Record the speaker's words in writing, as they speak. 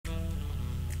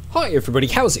Hi everybody,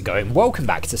 how's it going? Welcome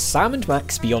back to Sam and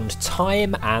Max Beyond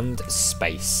Time and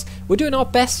Space. We're doing our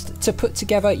best to put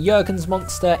together Jurgen's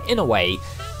monster in a way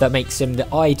that makes him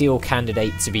the ideal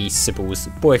candidate to be Sybil's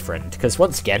boyfriend, because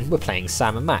once again we're playing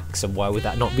Sam and Max, and why would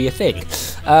that not be a thing?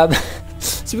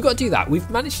 So we've got to do that. We've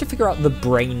managed to figure out the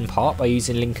brain part by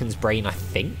using Lincoln's brain, I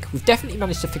think. We've definitely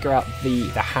managed to figure out the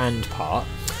hand part.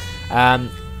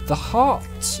 The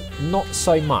heart, not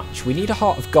so much. We need a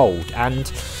heart of gold, and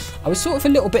I was sort of a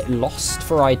little bit lost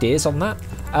for ideas on that,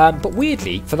 but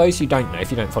weirdly, for those who don't know, if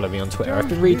you don't follow me on Twitter, I've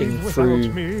been reading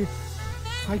through... Me,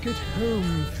 I get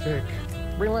homesick.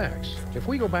 Relax. If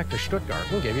we go back to Stuttgart,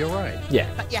 we'll give you a ride.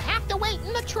 Yeah. But you have to wait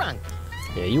in the trunk.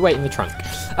 Yeah, you wait in the trunk.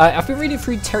 I've been reading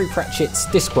through Terry Pratchett's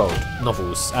Discworld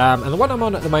novels, and the one I'm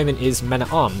on at the moment is Men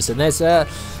at Arms, and there's a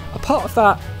part of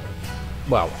that,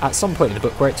 well, at some point in the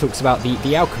book where it talks about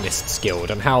the Alchemist's Guild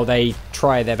and how they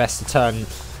try their best to turn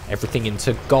everything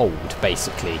into gold,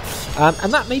 basically,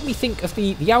 and that made me think of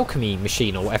the Alchemy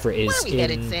Machine, or whatever it is,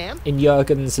 in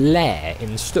Jurgen's Lair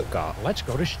in Stuttgart. Let's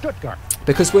go to Stuttgart.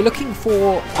 Because we're looking for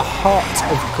a heart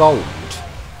of gold.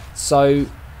 So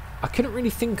I couldn't really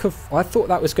think of... I thought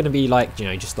that was going to be like, you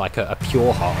know, just like a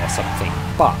pure heart or something,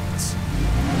 but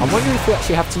I'm wondering if we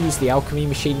actually have to use the Alchemy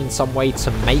Machine in some way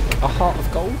to make a heart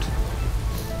of gold.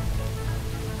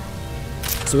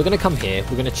 So we're going to come here,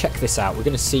 we're going to check this out, we're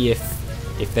going to see if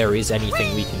there is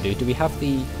anything we can do. Do we have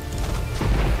the... No,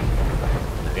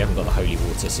 we haven't got the holy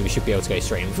water, so we should be able to go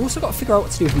straight in. We've also got to figure out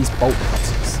what to do with these bolt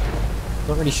cutters.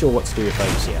 Not really sure what to do with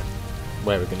those yet,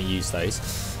 where we're going to use those.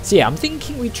 So yeah, I'm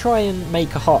thinking we try and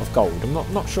make a heart of gold. I'm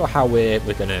not sure how we're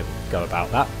going to go about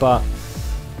that, but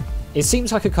it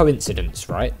seems like a coincidence,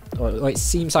 right? Or it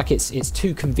seems like it's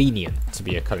too convenient to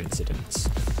be a coincidence.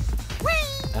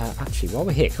 Actually, while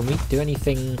we're here, can we do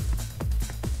anything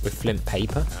with flint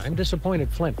paper? I'm disappointed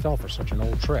Flint fell for such an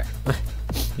old trick.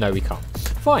 No, we can't.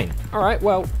 Fine. Alright,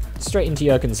 well, straight into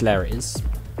Jurgen's lair it is.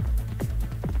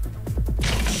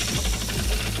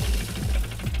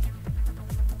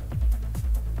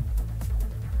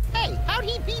 Hey, how'd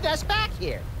he beat us back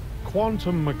here?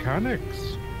 Quantum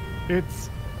mechanics. It's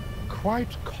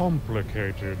quite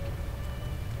complicated.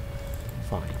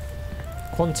 Fine.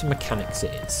 Quantum mechanics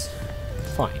it is.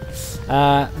 Fine.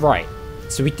 Right.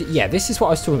 So yeah, this is what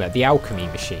I was talking about, the Alchemy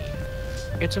Machine.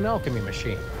 It's an alchemy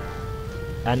machine.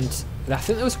 And I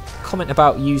think there was a comment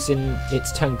about using it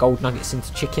to turn gold nuggets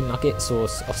into chicken nuggets or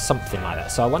something like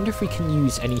that. So I wonder if we can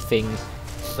use anything...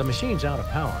 The machine's out of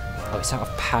power. Oh, it's out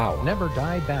of power. Never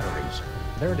die batteries.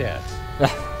 They're dead.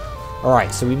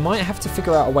 Alright, so we might have to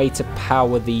figure out a way to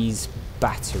power these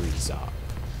batteries up.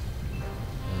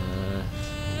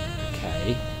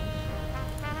 Okay.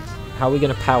 How are we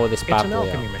going to power this bad boy up?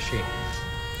 It's an alchemy machine.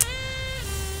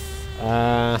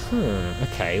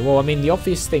 Okay, well, I mean, the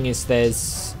obvious thing is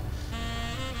there's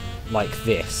like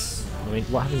this. I mean,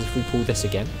 what happens if we pull this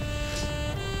again?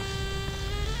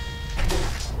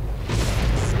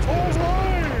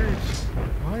 Alright!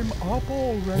 I'm up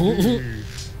already.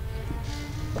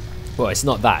 Well, it's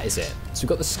not that, is it? So we've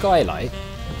got the skylight.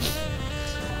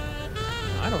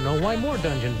 I don't know why more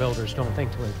dungeon builders don't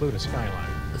think to include a skylight.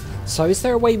 So is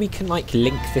there a way we can, like,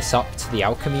 link this up to the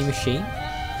Alchemy Machine?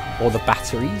 Or the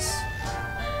batteries?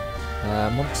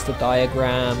 Monster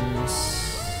diagrams...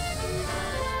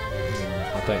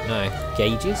 I don't know.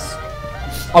 Gauges?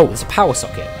 Oh, it's a power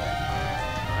socket.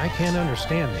 I can't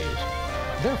understand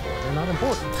these. Therefore, they're not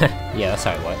important. Yeah, that's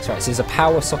how it works. Right, so there's a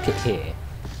power socket here.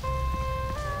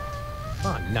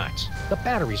 Ah, nuts. The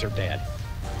batteries are dead.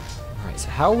 Right, so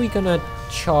how are we going to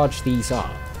charge these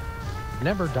up?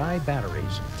 Never die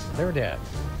batteries. They're dead.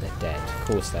 They're dead. Of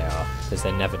course they are, because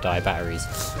they never die batteries.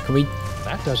 Can we...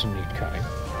 That doesn't need cutting.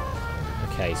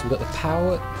 Okay, so we've got the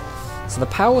power... So the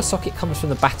power socket comes from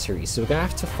the batteries, so we're going to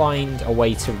have to find a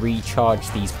way to recharge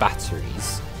these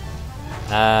batteries.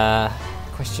 The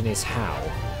question is how?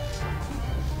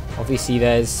 Obviously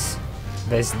there's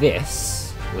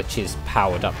this, which is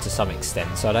powered up to some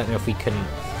extent, so I don't know if we can,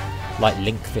 like,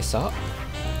 link this up.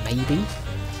 Maybe?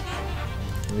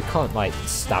 We can't, like,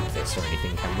 stab this or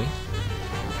anything, can we?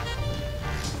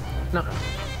 No.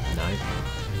 No.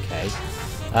 Okay.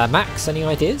 Max, any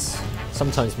ideas?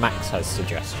 Sometimes Max has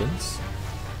suggestions.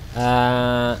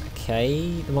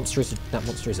 Okay. That monster is a That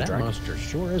dragon. monster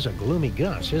sure is a gloomy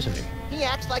Gus, isn't he? He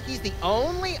acts like he's the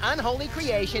only unholy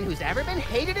creation who's ever been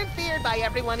hated and feared by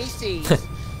everyone he sees.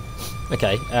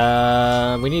 Okay.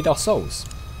 We need our souls.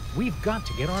 We've got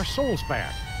to get our souls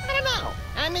back. I don't know.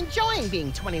 I'm enjoying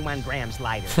being 21 grams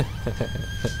lighter.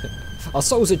 Our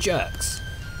souls are jerks.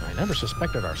 I never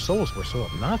suspected our souls were so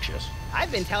obnoxious.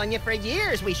 I've been telling you for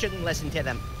years we shouldn't listen to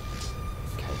them.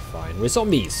 Okay, fine. We're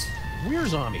zombies. We're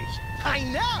zombies. I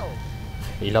know!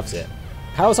 He loves it.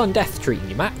 How's Undeath treating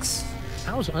you, Max?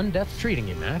 How's Undeath treating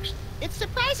you, Max? It's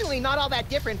surprisingly not all that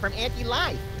different from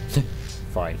anti-life.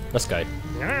 Fine, let's go.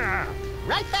 Ah,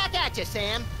 Right back at you,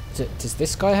 Sam. Does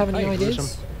this guy have any Hey, ideas?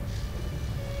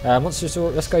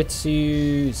 gruesome. Let's go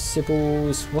to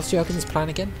Sybil's. What's Jurgen's plan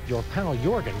again? your pal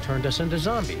Jurgen turned us into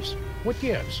zombies. What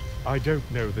gives? I don't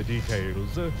know the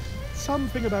details.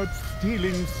 Something about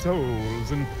stealing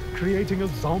souls and creating a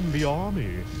zombie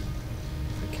army.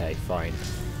 Okay, fine.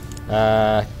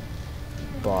 Bye.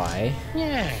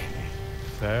 Yeah.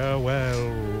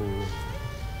 Farewell.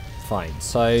 Fine.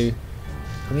 So,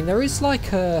 I mean, there is like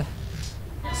some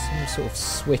sort of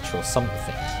switch or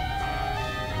something.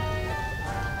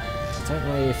 I don't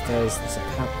know if there's a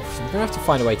power. I'm gonna have to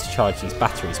find a way to charge these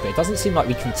batteries, but it doesn't seem like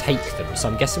we can take them. So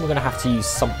I'm guessing we're gonna have to use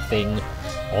something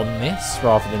on this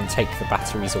rather than take the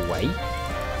batteries away.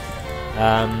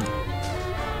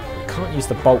 We can't use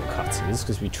the bolt cutters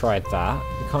because we tried that.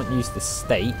 We can't use the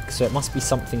stake, so it must be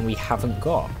something we haven't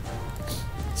got.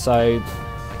 So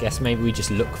I guess maybe we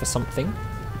just look for something.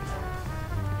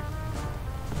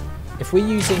 If we're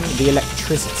using the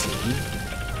electricity,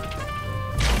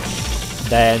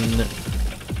 then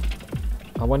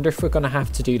I wonder if we're going to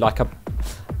have to do like a...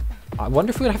 I wonder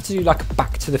if we're going to have to do like a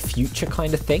Back to the Future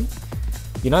kind of thing.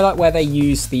 You know, like where they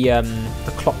use the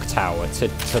clock tower to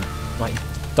like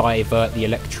divert the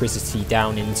electricity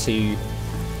down into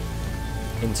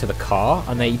the car,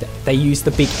 and they use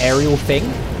the big aerial thing.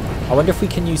 I wonder if we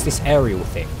can use this aerial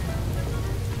thing.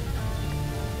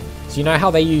 So you know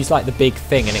how they use like the big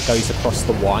thing and it goes across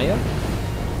the wire?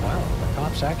 Wow, the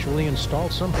cops actually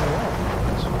installed something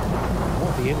else.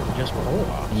 Won't be able to just pull it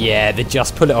off. Yeah, they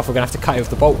just pull it off. We're going to have to cut it with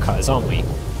the bolt cutters, aren't we?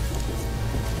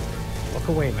 Look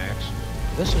away, Max.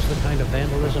 This is the kind of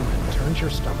vandalism that turns your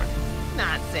stomach.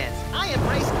 Nonsense. I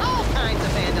embrace all kinds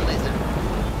of vandalism.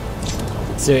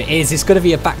 So it's going to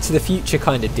be a Back to the Future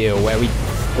kind of deal where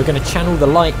we're going to channel the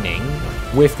lightning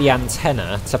with the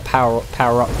antenna to power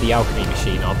up the alchemy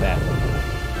machine, I bet.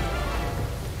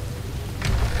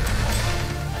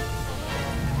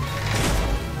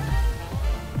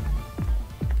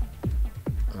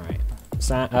 Alright.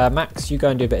 So, Max, you go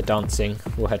and do a bit of dancing.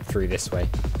 We'll head through this way.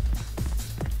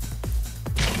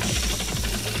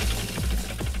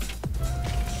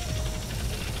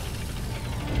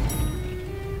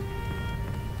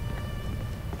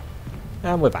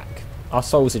 And we're back. Our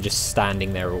souls are just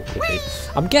standing there awkwardly.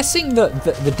 I'm guessing that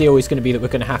the deal is going to be that we're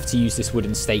going to have to use this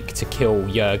wooden stake to kill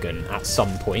Jurgen at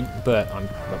some point, but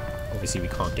obviously we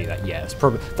can't do that yet.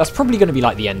 That's probably going to be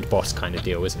like the end boss kind of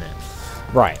deal, isn't it?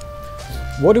 Right.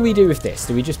 What do we do with this?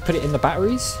 Do we just put it in the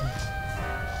batteries?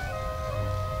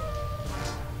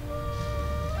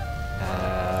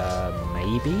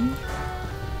 Maybe?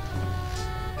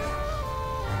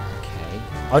 Okay.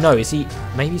 Oh no,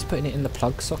 maybe he's putting it in the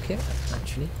plug socket,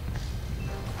 actually?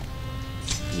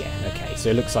 Yeah, okay, so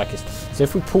it looks like it's... So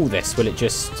if we pull this, will it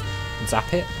just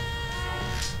zap it?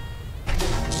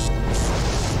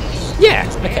 Yeah,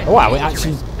 okay. Oh, wow, it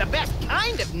actually... The best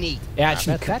kind of neat. It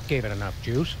actually... I bet that gave it enough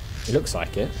juice. It looks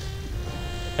like it.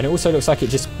 And it also looks like it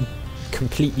just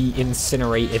completely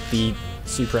incinerated the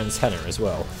super antenna as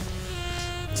well.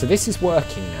 So this is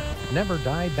working now. Never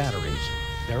die batteries.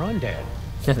 They're undead.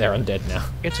 They're undead now.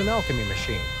 It's an alchemy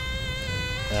machine.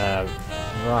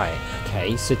 Right,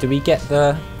 okay, so do we get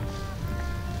the...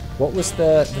 What was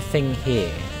the thing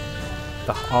here?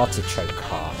 The artichoke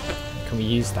heart. Can we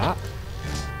use that?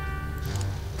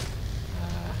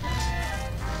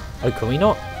 Oh, can we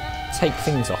not take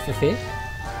things off of here?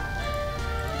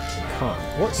 We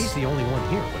can't. He's the only one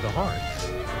here with a heart.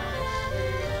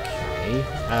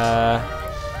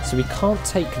 Okay, so we can't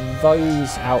take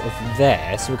those out of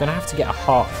there, so we're going to have to get a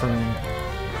heart from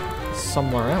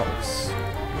somewhere else.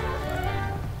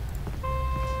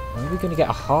 Where are we going to get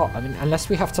a heart? I mean, unless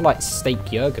we have to, like, stake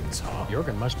Jurgen's heart.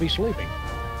 Jurgen must be sleeping.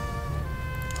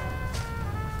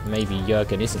 Maybe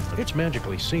Jurgen isn't. It's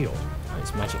magically sealed. Oh,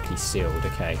 it's magically sealed,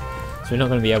 okay. So we're not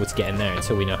going to be able to get in there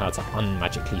until we know how to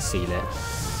unmagically seal it.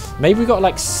 Maybe we got to,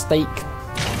 like, stake...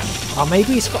 Oh,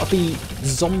 maybe it's got to be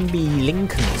zombie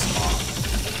Lincoln's heart.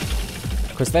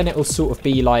 Because then it'll sort of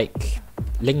be like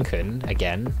Lincoln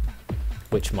again,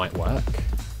 which might work.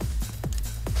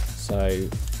 So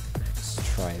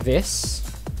let's try this.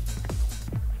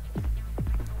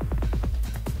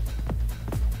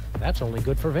 That's only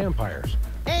good for vampires.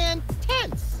 And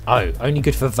tense. Oh, only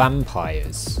good for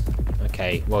vampires.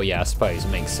 Okay, well, yeah, I suppose it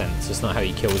makes sense. It's not how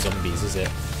you kill zombies, is it?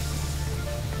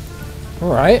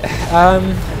 Alright,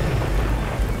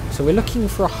 so we're looking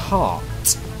for a heart.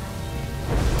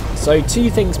 So two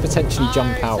things potentially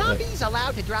jump out. Are zombies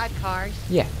allowed to drive cars?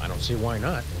 Yeah. I don't see why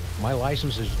not. My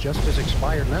license is just as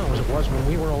expired now as it was when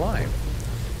we were alive.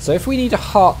 So if we need a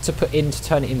heart to put in to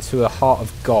turn it into a heart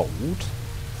of gold,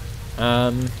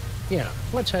 Yeah,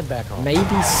 let's head back home.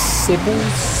 maybe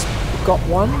Sybil's got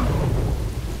one,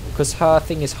 because her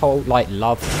thing is whole like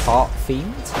love heart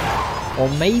themed, or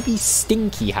maybe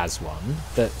Stinky has one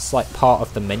that's like part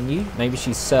of the menu. Maybe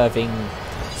she's serving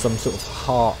some sort of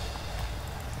heart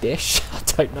dish. I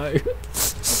don't know.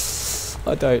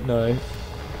 I don't know.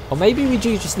 Or maybe we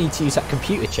do just need to use that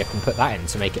computer chip and put that in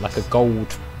to make it like a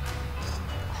gold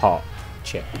heart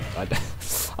chip.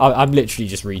 I'm literally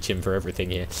just reaching for everything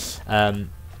here.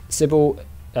 Sybil,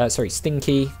 sorry,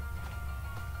 Stinky.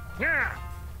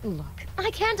 Look,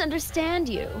 I can't understand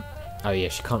you. Oh yeah,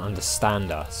 she can't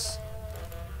understand us.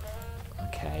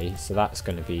 Okay, so that's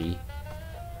going to be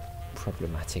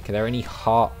problematic. Are there any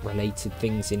heart-related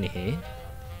things in here?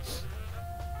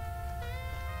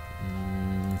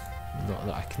 Not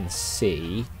that I can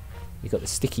see. You've got the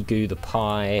sticky goo, the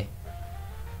pie,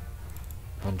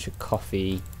 bunch of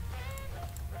coffee.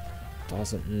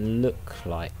 Doesn't look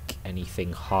like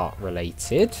anything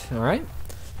heart-related. Alright,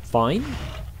 fine.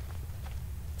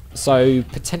 So,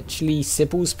 potentially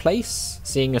Sybil's place,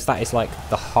 seeing as that is like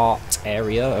the heart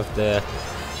area of the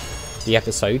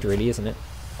episode, really, isn't it?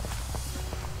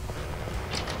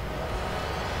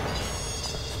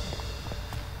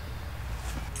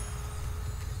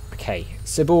 Okay,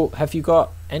 Sybil, have you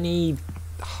got any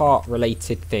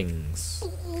heart-related things?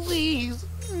 Please,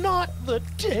 not the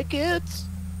tickets.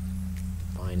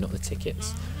 Fine, not the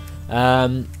tickets.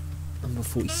 Number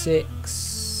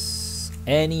 46.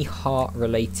 Any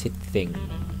heart-related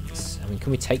things? I mean,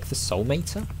 can we take the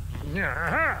soulmater?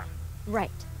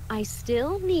 Right. I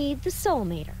still need the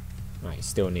soulmater. Right,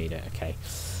 still need it, okay.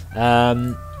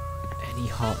 Any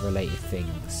heart-related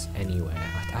things anywhere?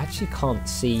 I actually can't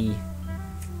see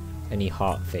any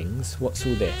heart things. What's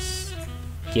all this?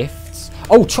 Gifts?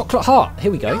 Oh, chocolate heart!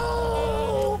 Here we go.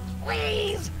 Oh,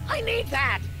 please, I need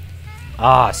that.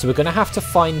 Ah, so we're going to have to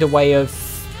find a way of...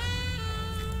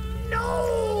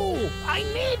 No, I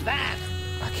need that.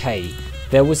 Okay,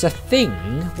 there was a thing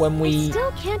when I we...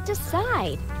 still can't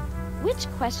decide. Which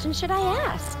question should I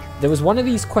ask? There was one of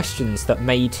these questions that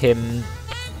made him,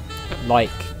 like,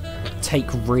 take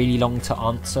really long to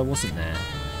answer, wasn't there?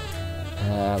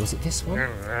 Was it this one?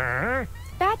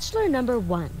 Bachelor number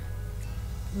 1.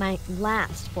 My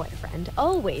last boyfriend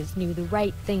always knew the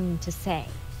right thing to say.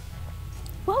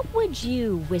 What would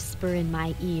you whisper in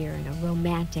my ear in a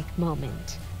romantic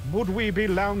moment? Would we be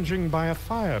lounging by a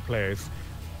fireplace?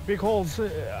 Because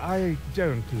I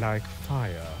don't like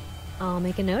fire. I'll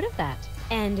make a note of that.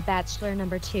 And bachelor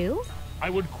number 2? I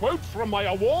would quote from my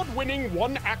award-winning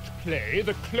one-act play,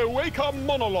 The Cloaca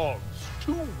Monologues,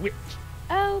 to wit.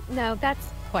 Oh, no, that's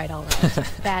quite all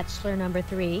right. Bachelor number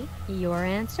 3, your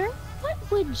answer? What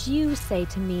would you say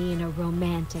to me in a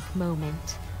romantic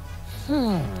moment?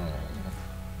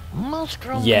 Most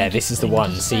romantic Yeah, this is the thing one.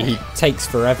 to See, say. he takes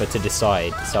forever to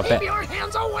decide, so I Keep bet... your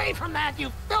hands away from that,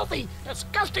 you filthy,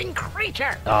 disgusting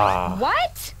creature. Ah.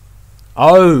 What?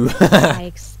 Oh! I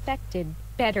expected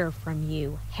better from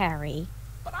you, Harry.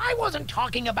 But I wasn't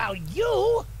talking about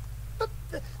you.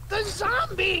 The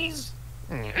zombies.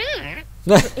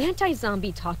 Your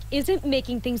anti-zombie talk isn't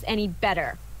making things any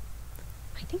better.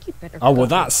 I think you'd better... Oh, well, go.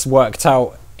 that's worked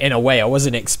out in a way I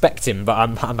wasn't expecting, but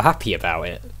I'm happy about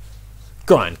it.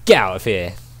 Go on, get out of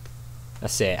here.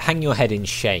 That's it. Hang your head in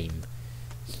shame.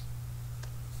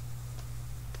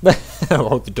 I'll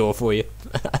hold the door for you.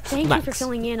 Thank Max. you for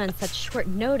filling in on such short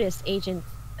notice, Agent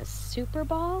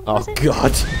Superball, Oh, was it?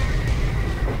 God.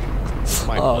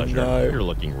 My Oh, pleasure. no. You're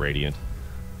looking radiant.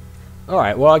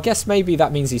 Alright, well, I guess maybe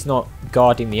that means he's not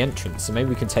guarding the entrance, so maybe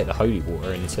we can take the holy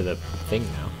water into the thing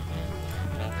now.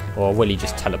 Or will he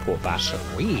just teleport back?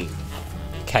 Sweet.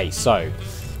 Okay, so,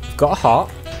 we've got a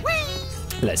heart.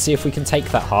 Let's see if we can take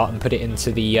that heart and put it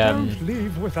into the... Don't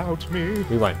leave without me.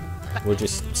 We won't. We'll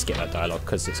just skip that dialogue,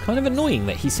 because it's kind of annoying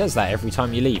that he says that every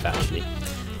time you leave, actually.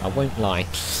 I won't lie.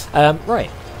 Right,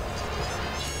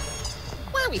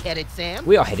 Where are we headed, Sam?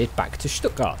 we are headed back to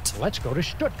Stuttgart. Let's go to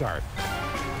Stuttgart.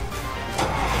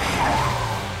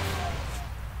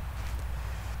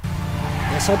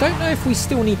 So I don't know if we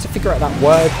still need to figure out that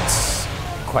words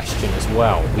question as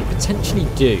well. We potentially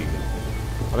do.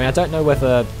 I mean, I don't know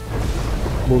whether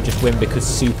we'll just win because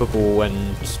Superball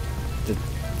and the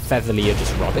Featherly are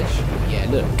just rubbish. Yeah,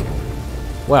 look.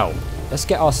 Well, let's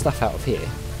get our stuff out of here.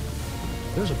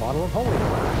 There's a bottle of holy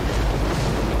water.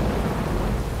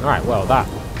 Alright, well,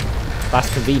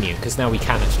 that's convenient because now we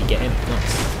can actually get in.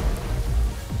 Nice.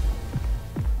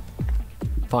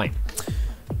 Fine.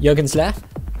 Jurgen's Lair.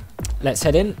 Let's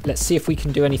head in. Let's see if we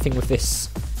can do anything with this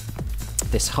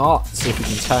heart. See if we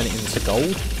can turn it into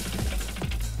gold.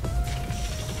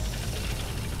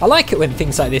 I like it when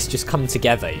things like this just come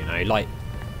together, you know, like,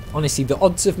 honestly, the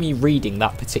odds of me reading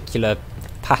that particular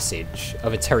passage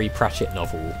of a Terry Pratchett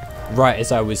novel right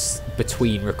as I was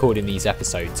between recording these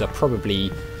episodes are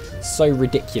probably so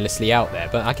ridiculously out there,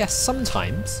 but I guess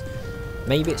sometimes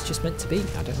maybe it's just meant to be,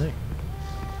 I don't know.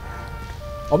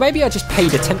 Or maybe I just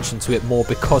paid attention to it more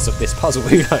because of this puzzle,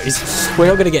 who knows? We're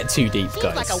not going to get too deep,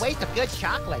 guys. Seems like a waste of good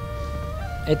chocolate.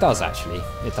 It does, actually.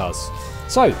 It does.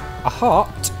 So, a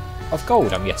heart of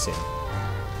gold, I'm guessing.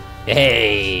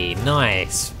 Hey,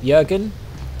 nice. Jurgen,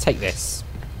 take this.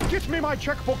 Get me my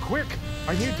checkbook quick.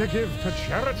 I need to give to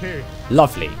charity.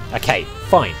 Lovely. Okay,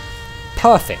 fine.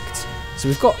 Perfect. So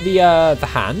we've got the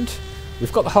hand.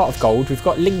 We've got the heart of gold. We've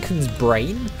got Lincoln's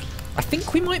brain. I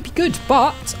think we might be good,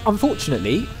 but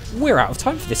unfortunately, we're out of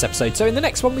time for this episode. So in the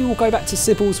next one, we will go back to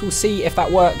Sybil's. We'll see if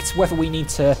that worked, whether we need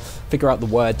to figure out the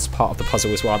words part of the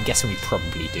puzzle as well. I'm guessing we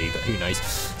probably do, but who knows.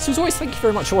 So as always, thank you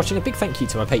very much for watching. A big thank you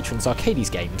to my patrons, Arcades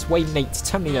Games, Wayne Nate,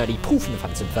 Tammy Nerdy, Paul from the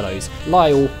Phantom Fellows,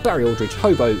 Lyle, Barry Aldridge,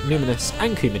 Hobo, Numinous,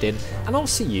 and Kumadin. And I'll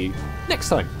see you next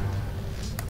time.